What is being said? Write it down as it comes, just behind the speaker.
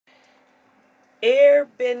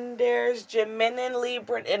Airbenders, Gemini,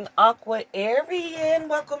 Libra, and Aqua Arian.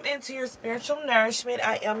 Welcome into your spiritual nourishment.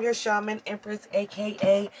 I am your shaman empress,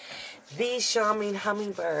 aka the Shaman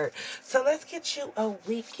Hummingbird. So let's get you a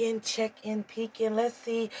weekend check-in, peek-in. Let's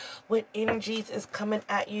see what energies is coming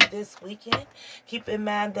at you this weekend. Keep in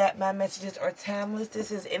mind that my messages are timeless.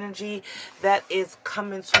 This is energy that is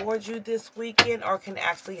coming towards you this weekend or can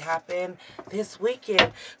actually happen this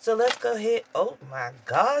weekend. So let's go ahead, oh my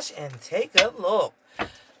gosh, and take a look.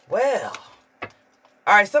 Well,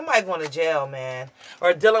 all right, somebody going to jail, man,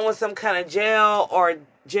 or dealing with some kind of jail or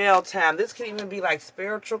jail time. This could even be like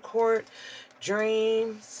spiritual court,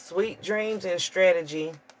 dreams, sweet dreams, and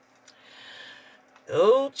strategy.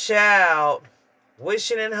 Oh, child.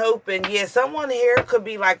 Wishing and hoping. Yeah, someone here could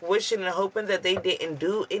be like wishing and hoping that they didn't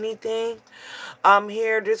do anything.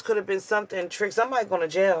 Here, this could have been something trick. Somebody going to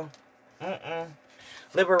jail.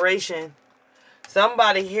 Liberation.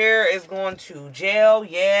 Somebody here is going to jail.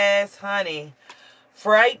 Yes, honey.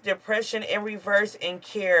 Fright, depression in reverse, and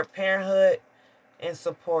care, parenthood, and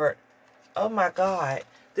support. Oh my God.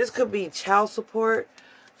 This could be child support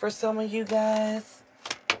for some of you guys.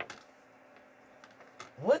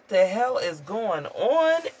 What the hell is going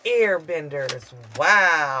on, Airbenders?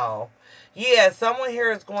 Wow. Yeah, someone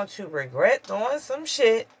here is going to regret doing some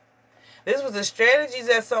shit. This was the strategies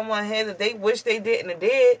that someone had that they wish they didn't and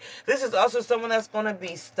did. This is also someone that's going to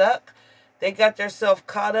be stuck. They got themselves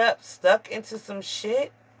caught up, stuck into some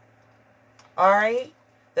shit. Alright?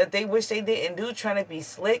 That they wish they didn't do, trying to be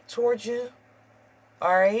slick towards you.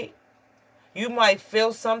 Alright? You might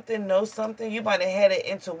feel something, know something. You might have had an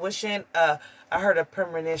intuition. I heard a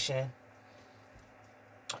premonition.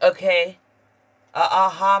 Okay? A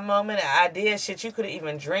aha moment, an idea, shit. You could have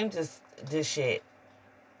even dreamed this shit.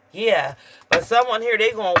 Yeah. But someone here,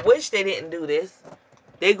 they going to wish they didn't do this.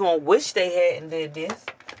 They going to wish they hadn't did this.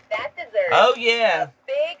 That deserves oh, yeah. a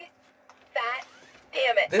big, fat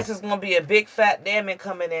damn it. This is going to be a big, fat damn it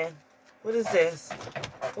coming in. What is this?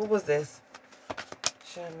 What was this?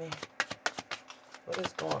 Show me. What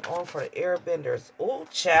is going on for the Airbenders? Oh,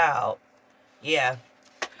 child. Yeah.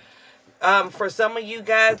 For some of you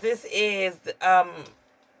guys, this is, I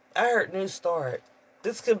heard new start.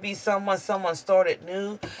 This could be someone started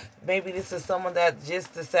new. Maybe this is someone that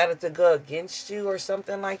just decided to go against you or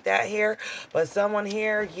something like that here. But someone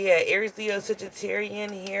here, yeah, Aries, Leo, Sagittarian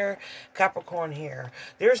here, Capricorn here.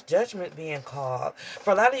 There's judgment being called.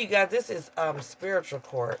 For a lot of you guys, this is spiritual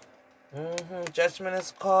court. Judgment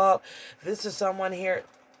is called. This is someone here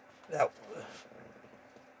that...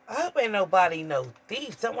 I hope ain't nobody no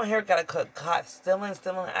thief. Someone here got caught stealing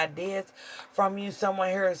ideas from you. Someone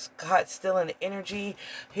here is caught stealing energy.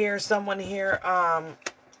 Here, someone here,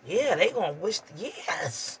 yeah, they gonna wish,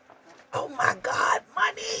 yes. Oh my God,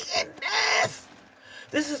 money and death.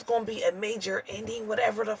 This is gonna be a major ending,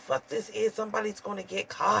 whatever the fuck this is. Somebody's gonna get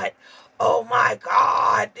caught. Oh my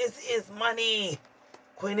God, this is money.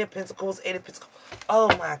 Queen of Pentacles, Eight of Pentacles. Oh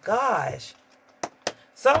my gosh.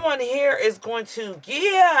 Someone here is going to,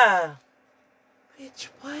 yeah. Bitch,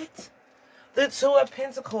 what? The Two of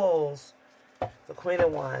Pentacles. The Queen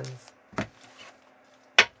of Wands.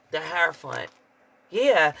 The Hierophant.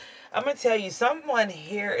 Yeah. I'm going to tell you, someone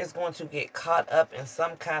here is going to get caught up in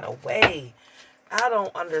some kind of way. I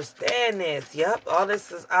don't understand this. Yep, all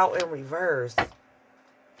this is out in reverse.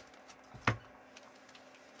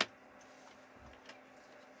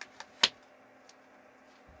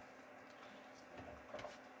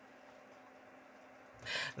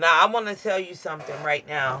 Now, I want to tell you something right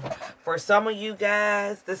now. For some of you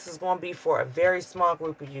guys, this is going to be for a very small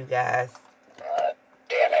group of you guys.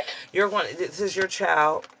 Damn it. This is your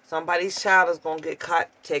child. Somebody's child is going to get caught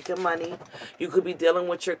taking money. You could be dealing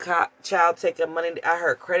with your child taking money. I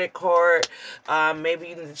heard credit card. Maybe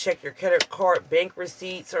you need to check your credit card, bank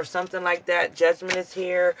receipts or something like that. Judgment is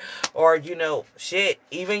here. Or, you know, shit,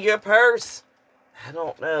 even your purse. I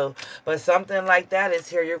don't know. But something like that is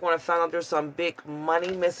here. You're going to find out there's some big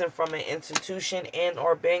money missing from an institution and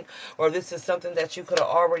or bank. Or this is something that you could have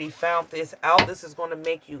already found this out. This is going to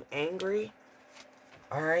make you angry.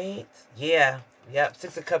 Alright. Yeah. Yep.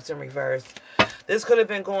 Six of Cups in reverse. This could have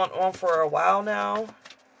been going on for a while now.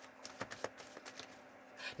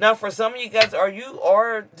 Now, for some of you guys, you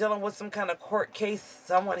are dealing with some kind of court case.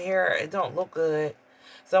 Someone here, it don't look good.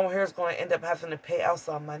 Someone here is going to end up having to pay out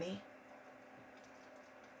some money.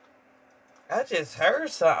 I just heard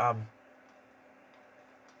something.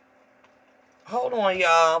 Hold on,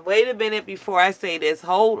 y'all. Wait a minute before I say this.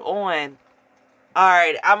 Hold on.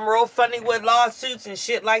 Alright, I'm real funny with lawsuits and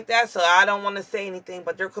shit like that, so I don't want to say anything,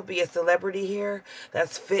 but there could be a celebrity here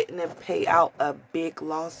that's fitting to pay out a big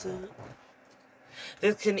lawsuit.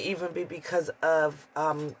 This can even be because of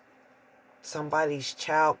somebody's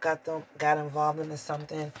child got involved into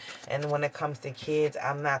something. And when it comes to kids,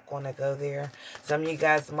 I'm not going to go there. Some of you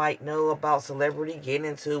guys might know about celebrity getting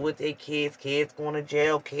into it with their kids, kids going to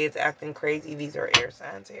jail, kids acting crazy. These are air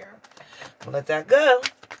signs here. I'll let that go.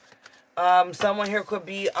 Someone here could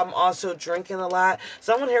be also drinking a lot.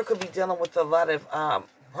 Someone here could be dealing with a lot of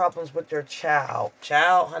problems with their child.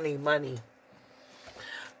 Child, honey, money.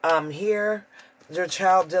 Here, your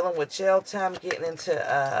child dealing with jail time, getting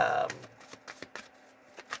into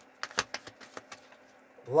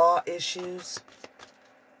law issues.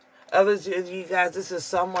 Others of you guys, this is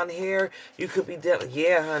someone here. You could be dealing,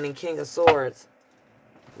 yeah, honey, King of Swords.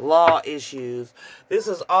 Law issues. This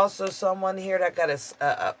is also someone here that got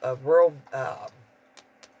a real,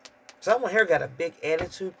 someone here got a big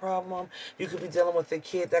attitude problem. You could be dealing with a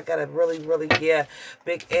kid that got a really, yeah,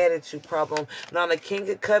 big attitude problem. Now, the King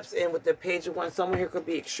of Cups and with the Page of Wands, someone here could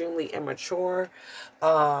be extremely immature.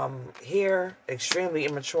 Here, extremely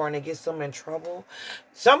immature, and it gets them in trouble.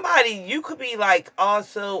 Somebody, you could be like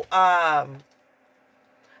also,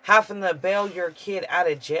 having to bail your kid out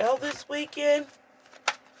of jail this weekend.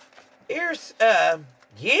 Here's,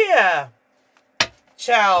 yeah.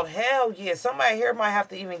 Child, hell yeah. Somebody here might have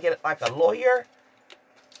to even get like a lawyer.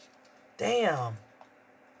 Damn.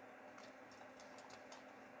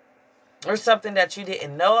 Or something that you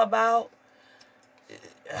didn't know about.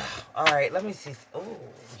 Alright, let me see. Oh,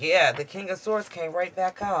 yeah. The King of Swords came right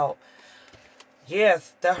back out.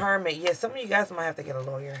 Yes, the Hermit. Yeah, some of you guys might have to get a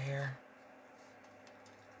lawyer here.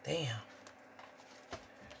 Damn.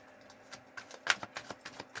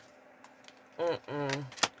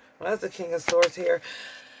 Well, that's the King of Swords here.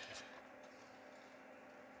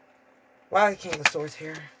 Why the King of Swords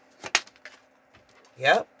here?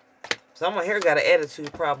 Yep. Someone here got an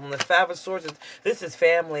attitude problem. The Five of Swords, this is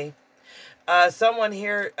family. Someone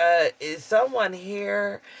here is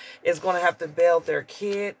going to have to bail their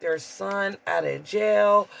kid, their son out of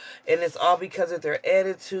jail. And it's all because of their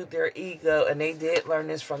attitude, their ego. And they did learn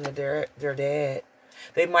this from their dad.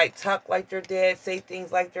 They might talk like their dad, say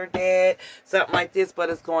things like their dad, something like this, but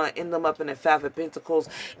it's going to end them up in the Five of Pentacles,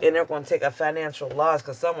 and they're going to take a financial loss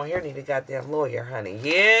because someone here need a goddamn lawyer, honey.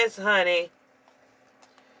 Yes, honey.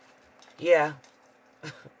 Yeah.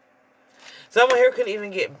 Someone here could even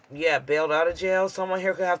get, yeah, bailed out of jail. Someone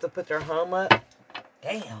here could have to put their home up.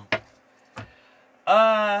 Damn.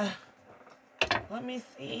 Let me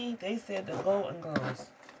see. They said the Golden Girls.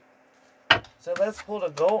 So let's pull the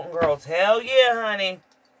Golden Girls. Hell yeah, honey.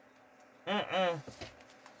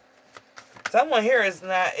 Someone here is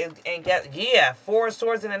not, ain't got, yeah, Four of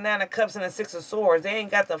Swords and the Nine of Cups and the Six of Swords. They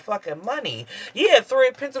ain't got the fucking money. Yeah, Three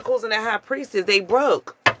of Pentacles and the High Priestess. They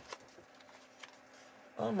broke.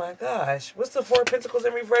 Oh my gosh. What's the Four of Pentacles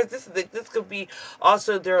in reverse? This could be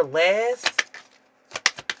also their last.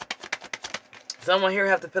 Someone here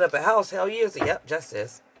have to put up a house. Hell yeah. Yep,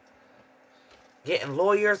 justice. Getting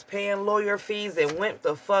lawyers, paying lawyer fees, and went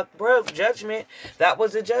the fuck broke. Judgment. That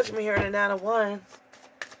was a judgment here in the Nine of Wands.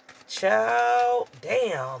 Child.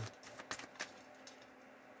 Damn.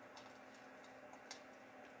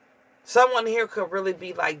 Someone here could really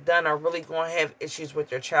be like done or really going to have issues with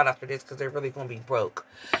their child after this because they're really going to be broke.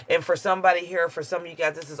 And for somebody here, for some of you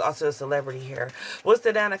guys, this is also a celebrity here. What's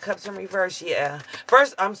the Nine of Cups in reverse? Yeah.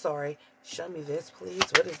 First, I'm sorry. Show me this, please.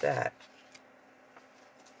 What is that?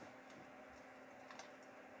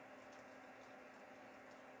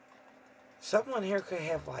 Someone here could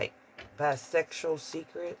have like bisexual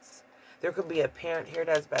secrets. There could be a parent here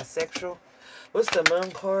that's bisexual. What's the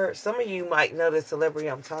Moon card? Some of you might know the celebrity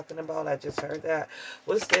I'm talking about. I just heard that.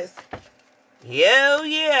 What's this? Yo,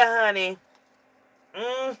 yeah, honey.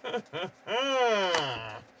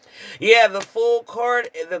 Yeah, the Fool card,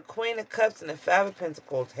 the Queen of Cups, and the Five of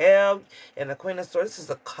Pentacles. Hell, and the Queen of Swords. This is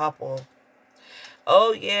a couple.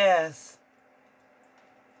 Oh, yes.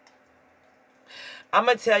 I'm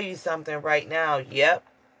going to tell you something right now. Yep.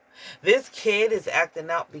 This kid is acting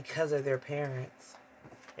out because of their parents.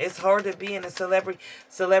 It's hard to be in a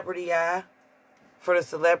celebrity eye for the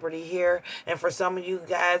celebrity here. And for some of you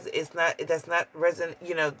guys, that's not resonant,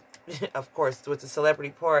 you know, of course, with the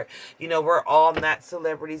celebrity part, you know, we're all not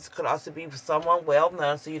celebrities. Could also be someone well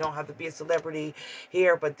known, so you don't have to be a celebrity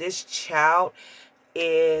here. But this child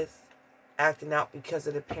is acting out because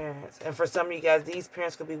of the parents. And for some of you guys, these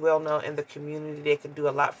parents could be well known in the community. They can do a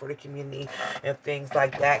lot for the community and things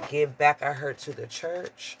like that. Give back, I heard, to the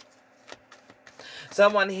church.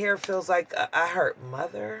 Someone here feels like I heard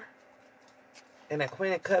mother. And the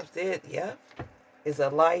Queen of Cups did, yep. Is a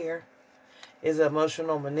liar. Is an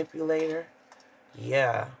emotional manipulator.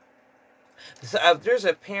 Yeah. So there's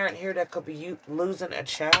a parent here that could be losing a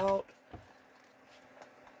child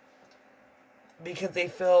because they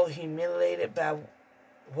feel humiliated by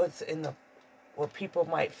what people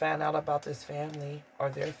might find out about this family or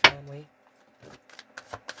their family.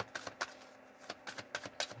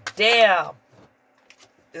 Damn.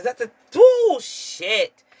 Is that the... Oh,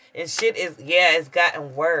 shit. And shit is... Yeah, it's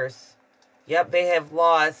gotten worse. Yep, they have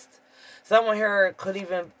lost... Someone here could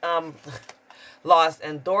even... lost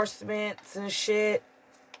endorsements and shit.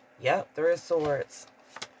 Yep, 3 of Swords.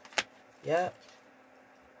 Yep.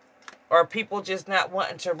 Or people just not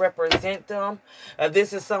wanting to represent them.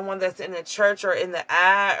 This is someone that's in the church or in the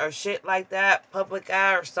eye or shit like that. Public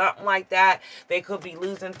eye or something like that. They could be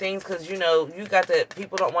losing things because, you know, you got the...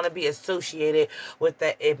 People don't want to be associated with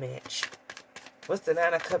that image. What's the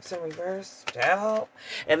 9 of Cups in reverse? Child.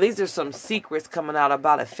 And these are some secrets coming out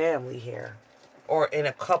about a family here. Or in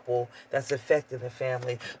a couple that's affecting the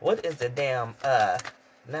family. What is the damn...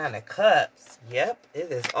 9 of Cups. Yep,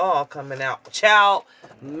 it is all coming out. Child,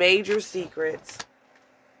 major secrets.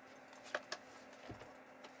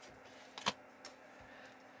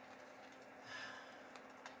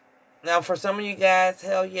 Now, for some of you guys,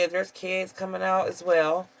 hell yeah, there's kids coming out as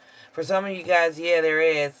well. For some of you guys, yeah, there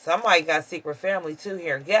is. Somebody got secret family too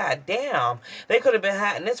here. God damn. They could have been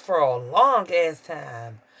hiding this for a long ass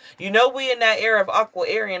time. You know we in that era of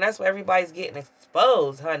Aquarian. That's why everybody's getting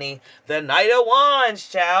exposed, honey. The Knight of Wands,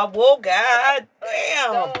 child. Whoa, god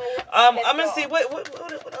damn. I'm gonna see what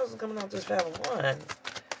else is coming out with this family one.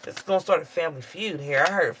 It's gonna start a family feud here.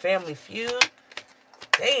 I heard family feud.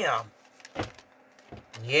 Damn.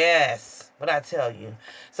 Yes. What I tell you.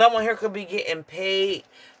 Someone here could be getting paid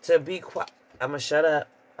to be quiet. I'm gonna shut up.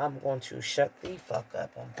 I'm going to shut the fuck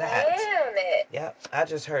up on that. Damn it. Yep. I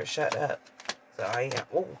just heard shut up. So I am.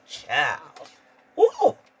 Oh, child.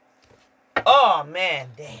 Woo. Oh, man.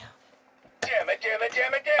 Damn. Damn it.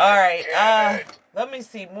 All right. Let me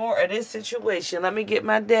see more of this situation. Let me get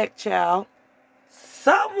my deck, child.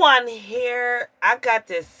 Someone here, I got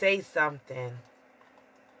to say something.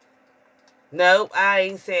 Nope, I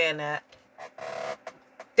ain't saying that.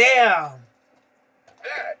 Damn.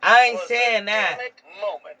 I ain't saying that.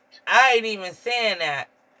 I ain't even saying that.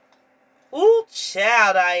 Ooh,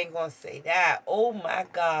 child, I ain't gonna say that. Oh, my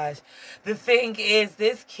gosh. The thing is,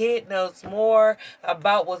 this kid knows more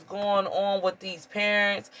about what's going on with these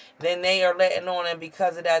parents than they are letting on, and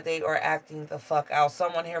because of that, they are acting the fuck out.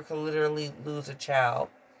 Someone here could literally lose a child.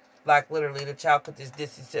 Like, literally, the child could just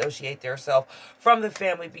disassociate themselves from the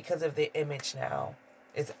family because of the image now.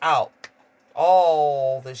 It's out.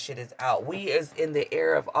 All the shit is out. We is in the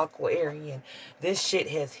era of Aquarian. This shit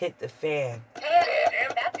has hit the fan.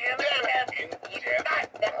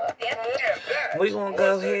 We're going to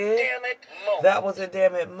go ahead. That was a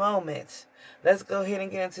damn it moment. Let's go ahead and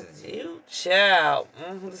get into the... You, child.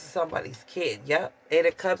 This is somebody's kid. Yep. 8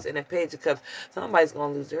 of Cups and a Page of Cups. Somebody's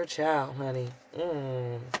going to lose their child, honey.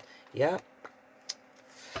 Yep.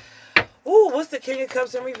 Ooh, what's the King of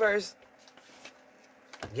Cups in reverse?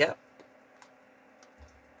 Yep.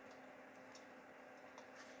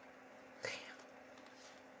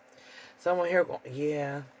 Someone here going,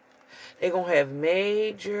 yeah. They're going to have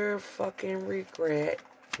major fucking regret.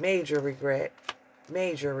 Major regret.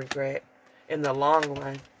 Major regret in the long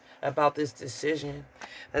run about this decision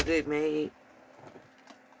that they made.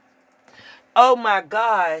 Oh my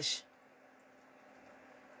gosh.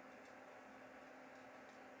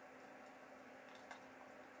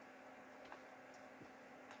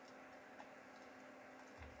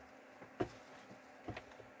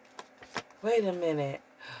 Wait a minute.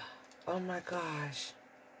 Oh my gosh.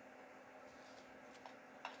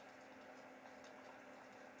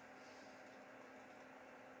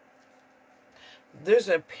 There's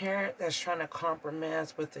a parent that's trying to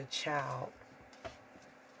compromise with a child.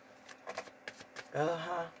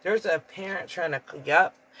 There's a parent trying to...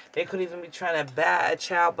 Yep. They could even be trying to buy a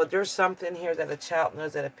child, but there's something here that a child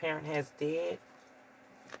knows that a parent has did.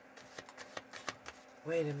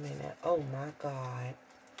 Wait a minute. Oh my God.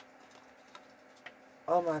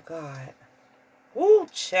 Oh my God. Woo,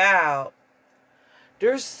 child.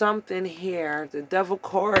 There's something here. The Devil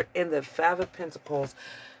card and the 5 of Pentacles.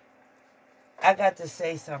 I got to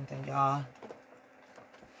say something, y'all.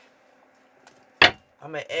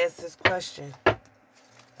 I'm going to ask this question.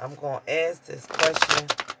 I'm going to ask this question.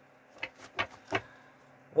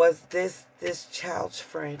 Was this child's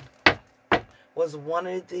friend? Was one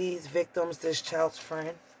of these victims this child's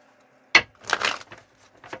friend?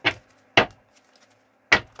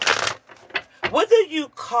 What do you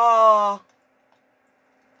call,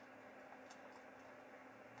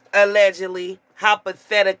 allegedly,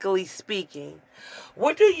 hypothetically speaking,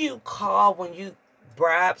 What do you call when you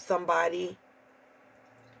bribe somebody?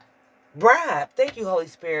 Bribe. Thank you, Holy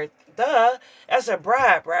Spirit. Duh. That's a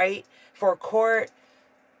bribe, right? For court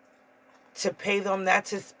to pay them not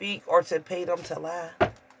to speak or to pay them to lie.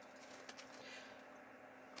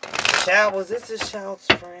 Child, was this a child's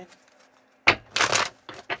friend?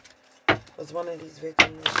 Was one of these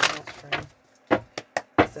victims a child's friend?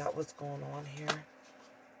 Is that what's going on here?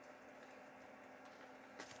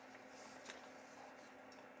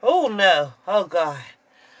 Oh, no. Oh, God.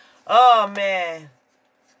 Oh, man.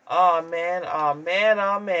 Oh, man. Oh, man.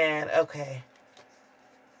 Oh, man. Okay.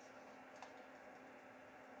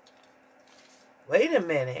 Wait a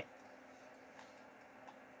minute.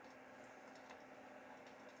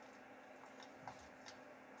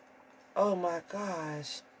 Oh, my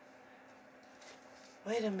gosh.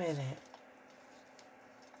 Wait a minute.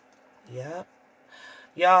 Yep.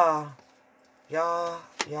 Y'all.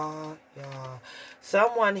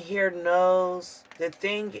 Someone here knows. The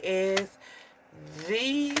thing is,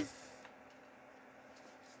 these...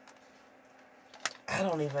 I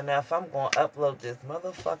don't even know if I'm going to upload this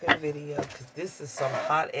motherfucking video, because this is some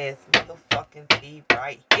hot-ass motherfucking tea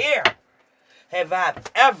right here. Have I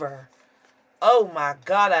ever... Oh, my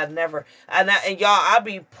God, I never... And y'all, I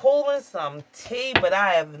be pulling some tea, but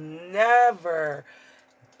I have never...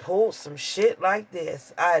 pulled some shit like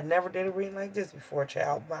this. I had never did a reading like this before,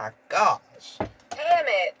 child. My gosh. Damn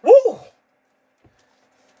it. Woo!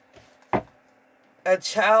 A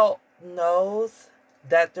child knows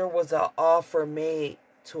that there was an offer made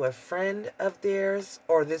to a friend of theirs,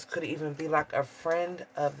 or this could even be like a friend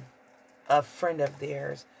of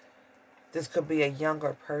theirs. This could be a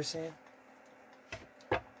younger person.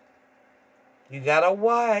 You gotta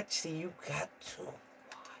watch. See, you got to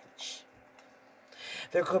watch.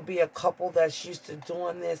 There could be a couple that's used to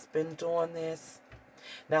doing this, been doing this.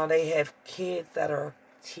 Now they have kids that are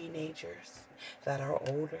teenagers, that are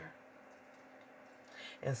older.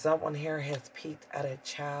 And someone here has peeked at a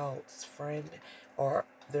child's friend or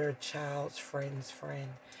their child's friend's friend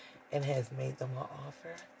and has made them an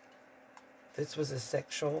offer. This was a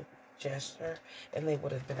sexual gesture, and they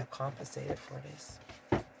would have been compensated for this.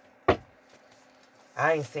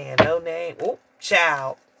 I ain't saying no name. Oh,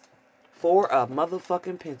 child. 4 of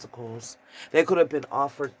motherfucking pentacles. They could have been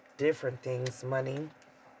offered different things. Money,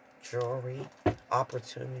 jewelry,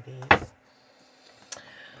 opportunities.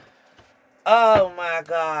 Oh my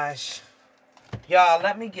gosh. Y'all,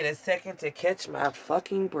 let me get a second to catch my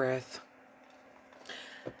fucking breath.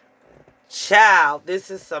 Child, this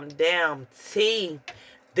is some damn tea.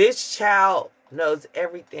 This child knows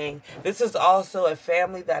everything. This is also a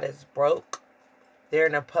family that is broke. They're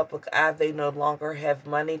in a public eye. They no longer have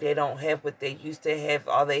money. They don't have what they used to have.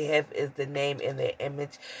 All they have is the name and the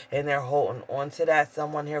image, and they're holding on to that.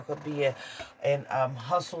 Someone here could be in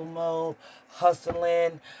hustle mode,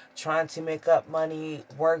 hustling, trying to make up money,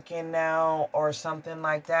 working now, or something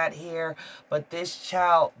like that here. But this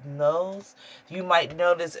child knows. You might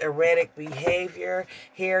notice erratic behavior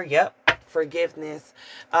here. Yep. Forgiveness.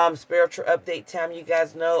 Spiritual update time. You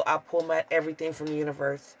guys know I pull my everything from the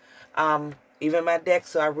universe. Even my deck,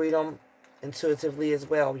 so I read them intuitively as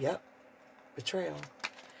well. Yep. Betrayal.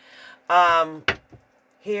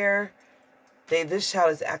 Here, this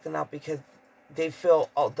child is acting out because they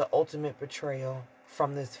feel the ultimate betrayal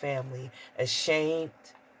from this family. Ashamed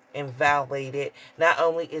and violated. Not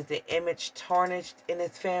only is the image tarnished in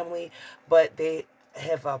this family, but they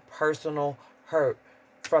have a personal hurt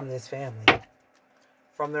from this family.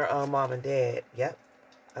 From their own mom and dad. Yep.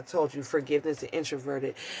 I told you, forgiveness and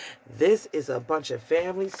introverted. This is a bunch of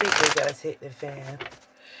family secrets that is hitting the fan.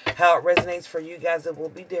 How it resonates for you guys, it will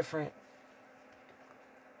be different.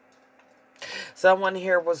 Someone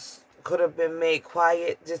here could have been made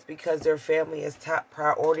quiet just because their family is top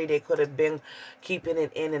priority. They could have been keeping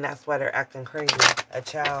it in, and that's why they're acting crazy. A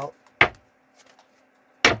child.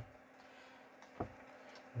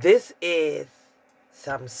 This is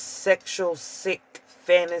some sexual, sick,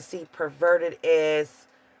 fantasy, perverted ass,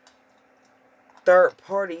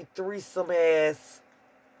 third-party, threesome-ass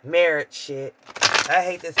marriage shit. I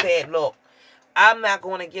hate to say it. Look, I'm not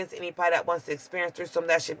going against anybody that wants to experience threesome.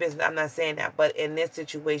 That's your business. I'm not saying that. But in this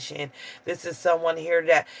situation, this is someone here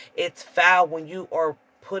that it's foul when you are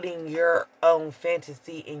putting your own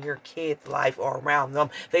fantasy in your kid's life or around them.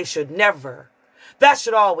 They should never. That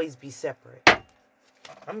should always be separate.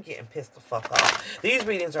 I'm getting pissed the fuck off. These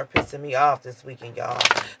readings are pissing me off this weekend, y'all.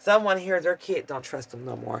 Someone here, their kid don't trust them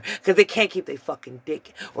no more. Because they can't keep their fucking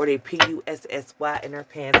dick or their P-U-S-S-Y in their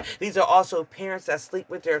pants. These are also parents that sleep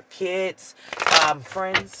with their kids,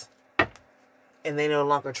 friends. And they no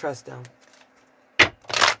longer trust them.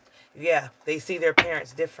 Yeah, they see their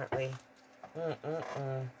parents differently.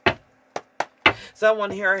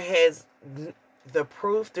 Someone here has the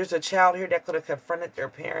proof. There's a child here that could have confronted their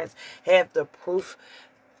parents, have the proof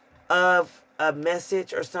of a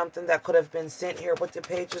message or something that could have been sent here with the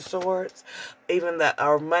Page of Swords, even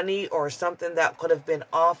or money or something that could have been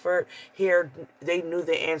offered here. They knew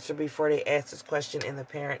the answer before they asked this question, and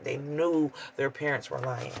they knew their parents were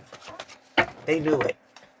lying. They knew it.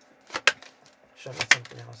 Show me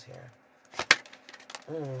something else here.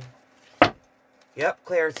 Yep,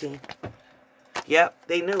 clarity. Yep,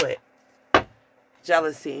 they knew it.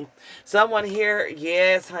 Jealousy. Someone here,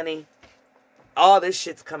 yes, honey. All this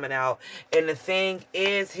shit's coming out. And the thing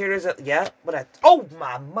is, here there's a, yeah, but oh,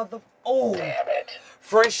 my mother, oh. Damn it.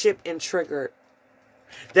 Friendship and triggered.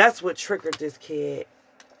 That's what triggered this kid.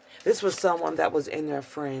 This was someone that was in their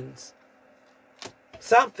friends.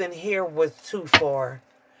 Something here was too far.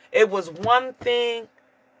 It was one thing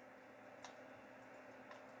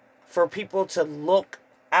for people to look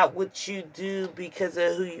at what you do because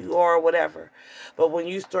of who you are or whatever. But when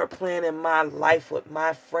you start playing in my life with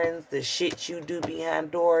my friends, the shit you do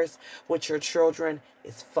behind doors with your children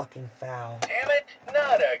is fucking foul. Damn it,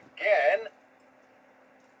 not again.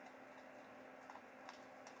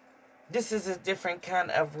 This is a different kind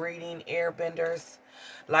of reading, airbenders.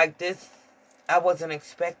 Like this, I wasn't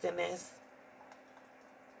expecting this.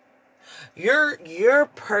 Your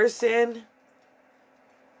person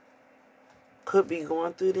could be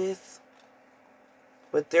going through this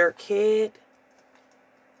with their kid.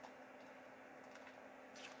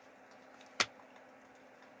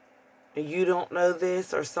 And you don't know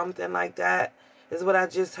this or something like that, is what I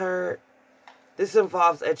just heard. This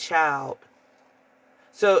involves a child.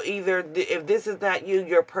 So either, if this is not you,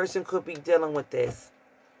 your person could be dealing with this.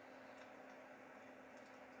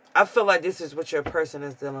 I feel like this is what your person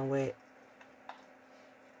is dealing with.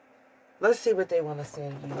 Let's see what they want to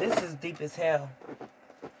say to you. This is deep as hell.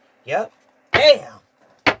 Yep. Damn.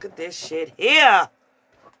 Look at this shit here.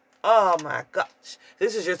 Oh my gosh.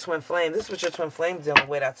 This is your twin flame. This is what your twin flame dealing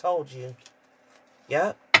with. I told you.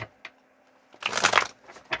 Yep.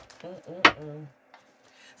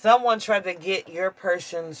 Someone tried to get your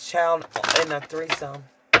person's child in a threesome.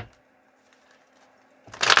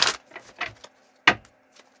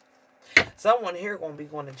 Someone here gonna be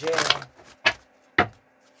going to jail.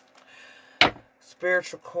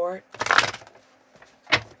 Spiritual court.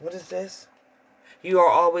 What is this? You are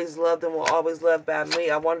always loved and will always loved by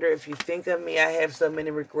me. I wonder if you think of me. I have so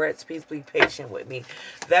many regrets. Please be patient with me.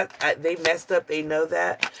 They messed up. They know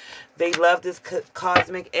that. They love this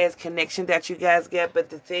cosmic ass connection that you guys get.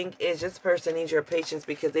 But the thing is, this person needs your patience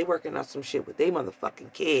because they working on some shit with their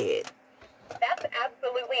motherfucking kid. That's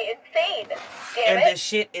absolutely insane. And the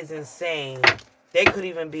shit is insane. They could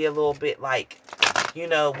even be a little bit like, you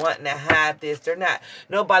know, wanting to hide this. They're not,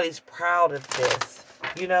 nobody's proud of this.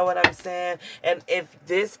 You know what I'm saying? And if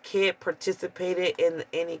this kid participated in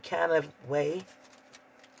any kind of way,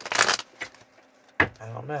 I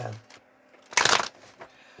don't know.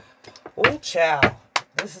 Oh, child.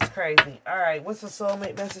 This is crazy. All right. What's the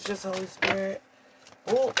soulmate messages, Holy Spirit?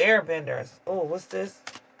 Oh, airbenders. Oh, what's this?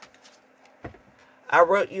 I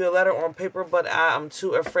wrote you a letter on paper, but I am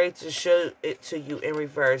too afraid to show it to you in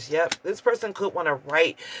reverse. Yep. This person could want to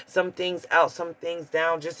write some things out, some things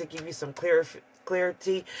down, just to give you some clarity.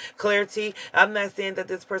 I'm not saying that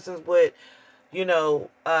this person would, you know,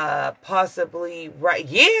 possibly write.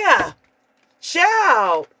 Yeah.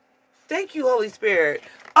 Child. Thank you, Holy Spirit.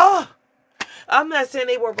 Oh. I'm not saying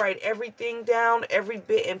they will write everything down, every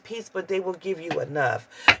bit and piece, but they will give you enough.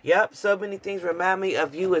 Yep, so many things remind me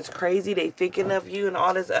of you. It's crazy. They thinking of you and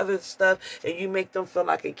all this other stuff, and you make them feel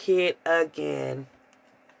like a kid again.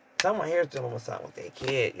 Someone here is dealing with something with their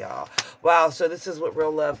kid, y'all. Wow, so this is what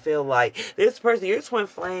real love feel like. This person, your twin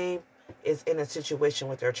flame, is in a situation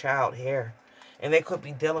with their child here. And they could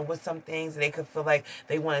be dealing with some things. They could feel like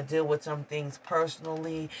they want to deal with some things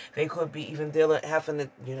personally. They could be even having to,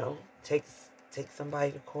 you know, take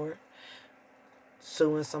somebody to court,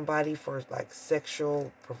 suing somebody for like sexual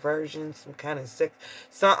perversion, some kind of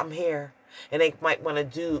something here, and they might want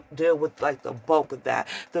to deal with like the bulk of that,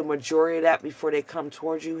 the majority of that before they come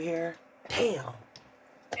towards you here. Damn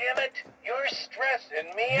it, you're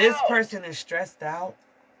stressing me out. This person is stressed out.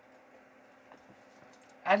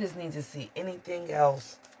 I just need to see anything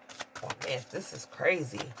else. Oh man, this is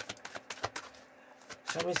crazy.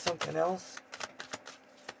 Show me something else.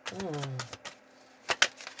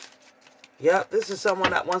 Yep, this is someone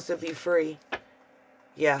that wants to be free.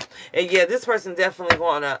 Yeah. And yeah, this person definitely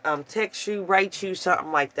going to text you, write you,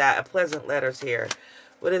 something like that. A pleasant letters here.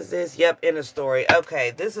 What is this? Yep, in the story.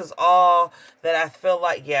 Okay, this is all that I feel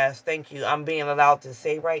like, yes, thank you, I'm being allowed to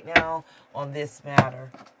say right now on this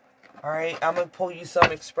matter. All right, I'm going to pull you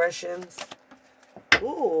some expressions.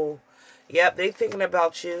 Ooh. Yep, they thinking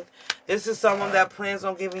about you. This is someone that plans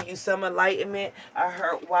on giving you some enlightenment. I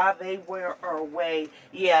heard while they were away.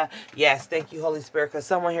 Yeah, yes, thank you, Holy Spirit, because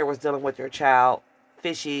someone here was dealing with your child.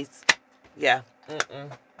 Fishies. Yeah.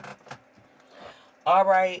 All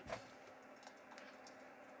right.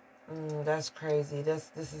 That's crazy.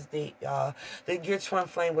 This is deep, y'all. Your twin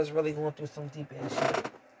flame was really going through some deep ass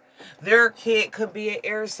shit. Their kid could be an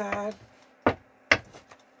air sign.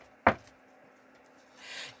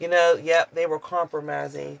 You know, yep, they were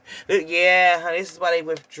compromising. Yeah, this is why they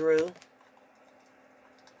withdrew.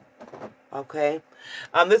 Okay.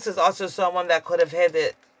 This is also someone that could have had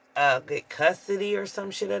to get custody or some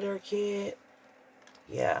shit of their kid.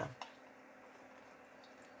 Yeah.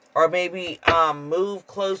 Or maybe move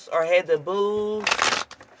close or had to move.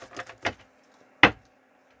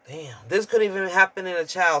 Damn. This could even happen in a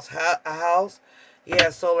child's house. Yeah,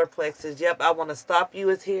 solar plexus. Yep, I want to stop you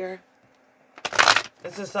is here.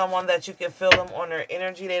 This is someone that you can feel them on their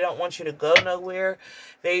energy. They don't want you to go nowhere.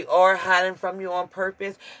 They are hiding from you on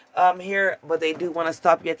purpose here, but they do want to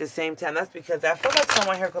stop you at the same time. That's because I feel like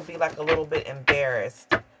someone here could be like a little bit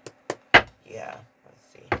embarrassed. Yeah,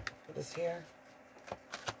 let's see. What is here?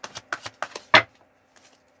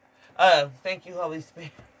 Oh, thank you, Holy Spirit.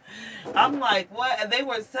 I'm like, what? And they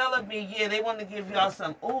were telling me, yeah, they want to give y'all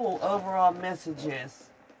some, overall messages.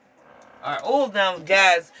 All right, now,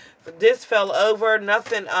 guys, this fell over.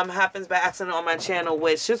 Nothing happens by accident on my channel,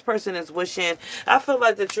 which this person is wishing. I feel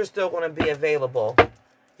like that you're still going to be available.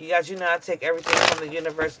 You guys, you know I take everything from the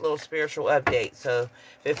universe, little spiritual update. So,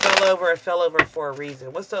 if it fell over for a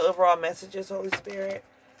reason. What's the overall messages, Holy Spirit?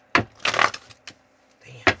 Damn,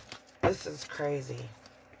 this is crazy.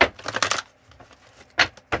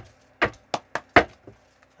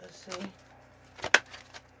 Let's see.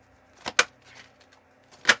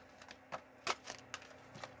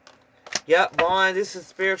 Yep, bond. This is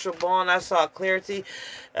spiritual bond. I saw clarity.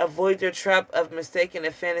 Avoid the trap of mistaking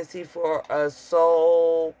a fantasy for a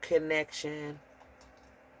soul connection.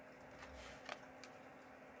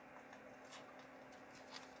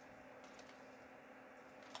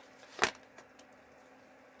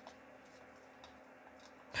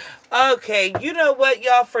 Okay, you know what,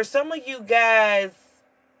 y'all? For some of you guys,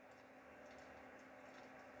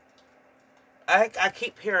 I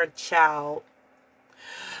keep hearing child.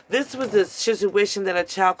 This was a situation that a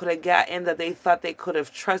child could have gotten, that they thought they could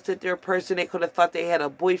have trusted their person. They could have thought they had a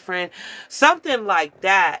boyfriend. Something like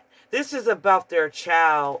that. This is about their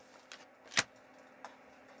child.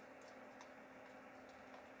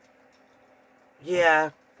 Yeah.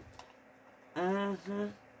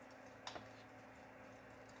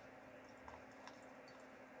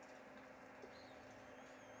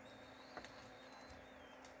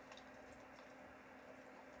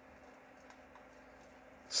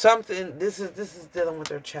 Something, this is dealing with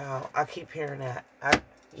their child. I keep hearing that.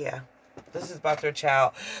 Yeah. This is about their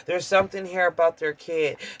child. There's something here about their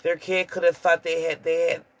kid. Their kid could have thought they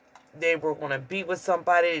were going to be with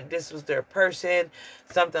somebody. This was their person.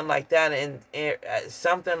 Something like that. And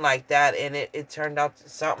something like that. And it turned out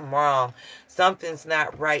something wrong. Something's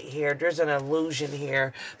not right here. There's an illusion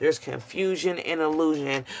here. There's confusion and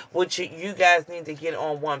illusion. Which you guys need to get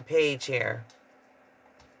on one page here.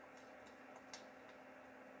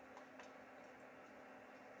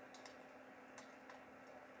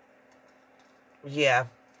 Yeah.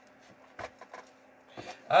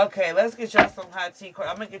 Okay, let's get y'all some hot tea.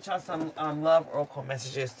 I'm going to get y'all some love oracle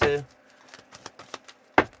messages, too.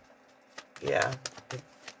 Yeah.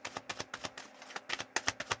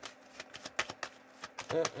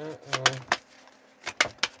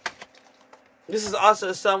 This is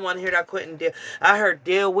also someone here that couldn't deal. I heard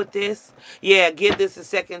deal with this. Yeah, give this a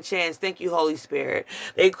second chance. Thank you, Holy Spirit.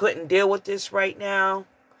 They couldn't deal with this right now.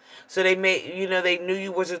 So they made, they knew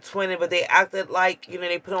you was a twin, but they acted like,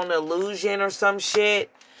 they put on an illusion or some shit.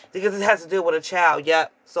 Because it has to do with a child.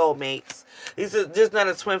 Yep, soulmates. This is just not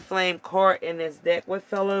a twin flame card in this deck. What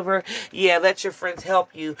fell over? Yeah, let your friends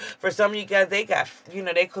help you. For some of you guys, they got,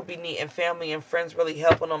 they could be needing family and friends really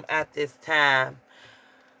helping them at this time.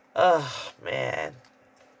 Oh, man.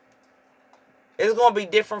 It's going to be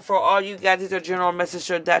different for all you guys. These are general messages.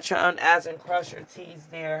 So dot your own I's and cross your T's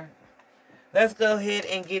there. Let's go ahead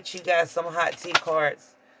and get you guys some hot tea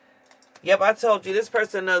cards. Yep, I told you, this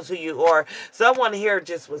person knows who you are. Someone here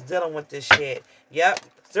just was dealing with this shit. Yep,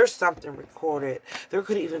 there's something recorded. There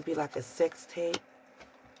could even be like a sex tape.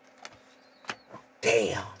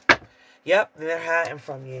 Damn. Yep, they're hiding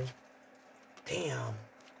from you. Damn.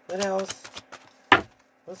 What else?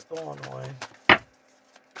 What's going on?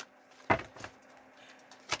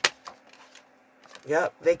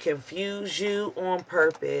 Yep, they confuse you on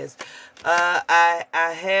purpose. I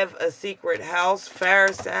have a secret house,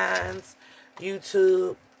 fire signs,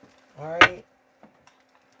 YouTube. All right.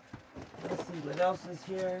 Let's see what else is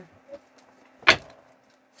here.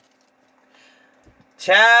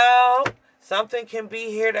 Child, something can be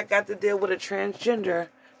here that got to deal with a transgender.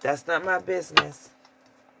 That's not my business.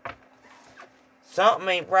 Something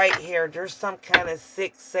ain't right here. There's some kind of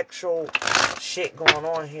sick sexual shit going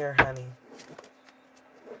on here, honey.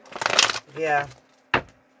 Yeah.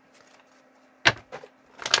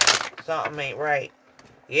 Something ain't right.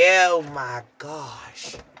 Yeah, oh my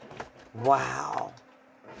gosh. Wow.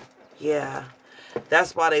 Yeah.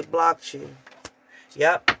 That's why they blocked you.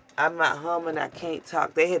 Yep. I'm not humming. I can't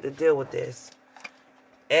talk. They had to deal with this.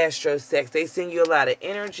 Astro sex. They send you a lot of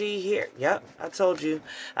energy here. Yep. I told you.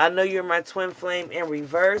 I know you're my twin flame in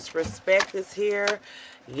reverse. Respect is here.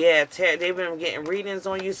 Yeah. They've been getting readings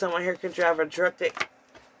on you. Someone here can drive a truck.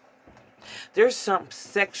 There's some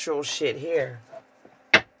sexual shit here.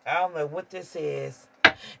 I don't know what this is.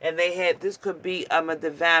 And they had, this could be a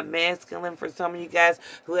divine masculine for some of you guys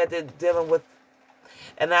who had to dealing with,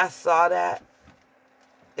 and I saw that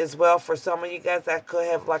as well for some of you guys that could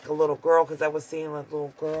have like a little girl, because I was seeing a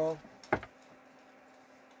little girl.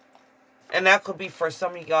 And that could be for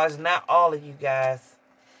some of you guys, not all of you guys.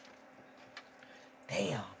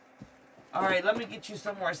 Damn. All right, let me get you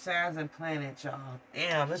some more signs and planets, y'all.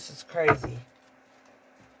 Damn, this is crazy.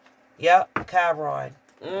 Yep, Chiron.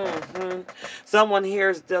 Someone here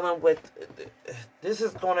is dealing with, this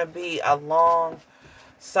is going to be a long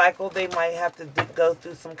cycle. They might have to go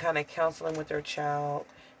through some kind of counseling with their child.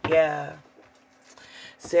 Yeah.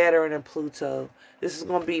 Saturn and Pluto. This is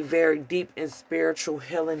going to be very deep and spiritual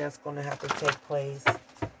healing that's going to have to take place.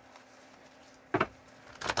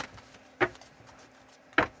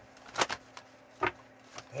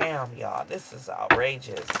 Damn, y'all. This is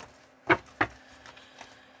outrageous.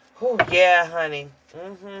 Oh, yeah, honey.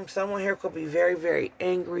 Someone here could be very, very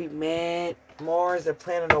angry, mad. Mars, the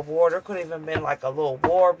planet of war. There could have even been like a little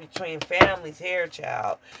war between families here,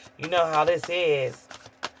 child. You know how this is.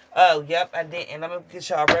 Oh, yep, I didn't. I'm going to get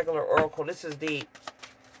y'all a regular oracle. This is deep.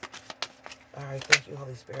 All right, thank you,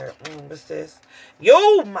 Holy Spirit. What's this? Yo,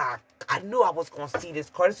 I knew I was going to see this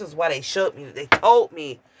card. This is why they showed me. They told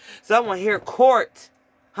me. Someone here, court.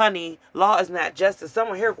 Honey, law is not justice.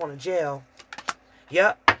 Someone here going to jail.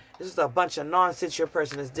 Yep. This is a bunch of nonsense your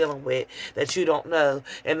person is dealing with that you don't know.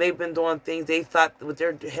 And they've been doing things they thought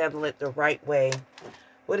they're handling it the right way.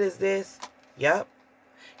 What is this? Yep.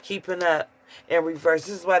 Keeping up in reverse.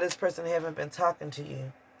 This is why this person haven't been talking to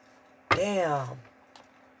you. Damn.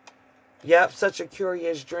 Yep, such a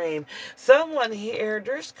curious dream. Someone here,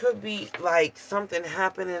 this could be like something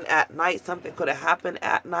happening at night. Something could have happened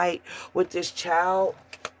at night with this child.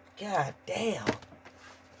 God damn.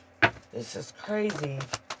 This is crazy.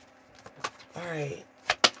 All right.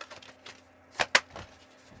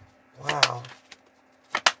 Wow.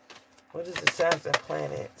 What is the signs and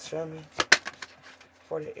planets? Show me.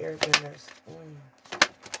 For the airbenders.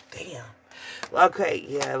 Damn. Okay,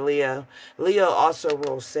 yeah, Leo. Leo also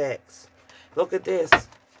rules sex. Look at this.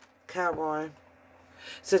 Chiron.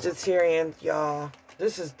 Sagittarian, y'all.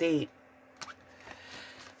 This is deep.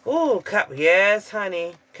 Ooh, yes,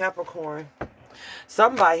 honey. Capricorn.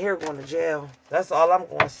 Somebody here going to jail. That's all I'm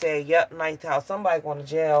going to say. Yep, ninth house. Somebody going to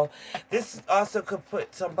jail. This also could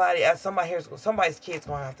put somebody, somebody's kid's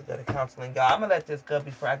going to have to go to counseling. Y'all, I'm going to let this go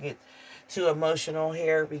before I get too emotional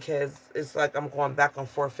here, because it's like I'm going back and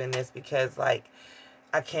forth in this, because like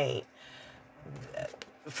I can't.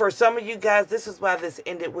 For some of you guys, this is why this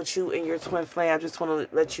ended with you and your twin flame. I just want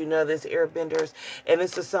to let you know this, airbenders. And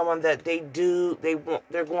this is someone that they're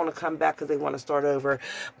going to come back because they want to start over.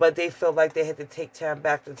 But they feel like they had to take time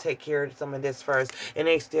back to take care of some of this first. And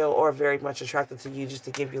they still are very much attracted to you, just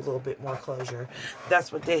to give you a little bit more closure.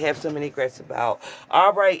 That's what they have so many regrets about.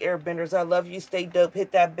 All right, airbenders, I love you. Stay dope.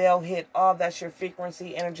 Hit that bell. Hit all. That's your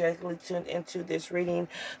frequency energetically tuned into this reading.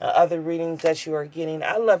 Other readings that you are getting.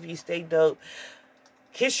 I love you. Stay dope.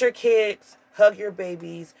 Kiss your kids, hug your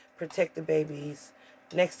babies, protect the babies.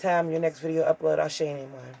 Next time, your next video upload, I'll show you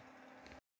anyone.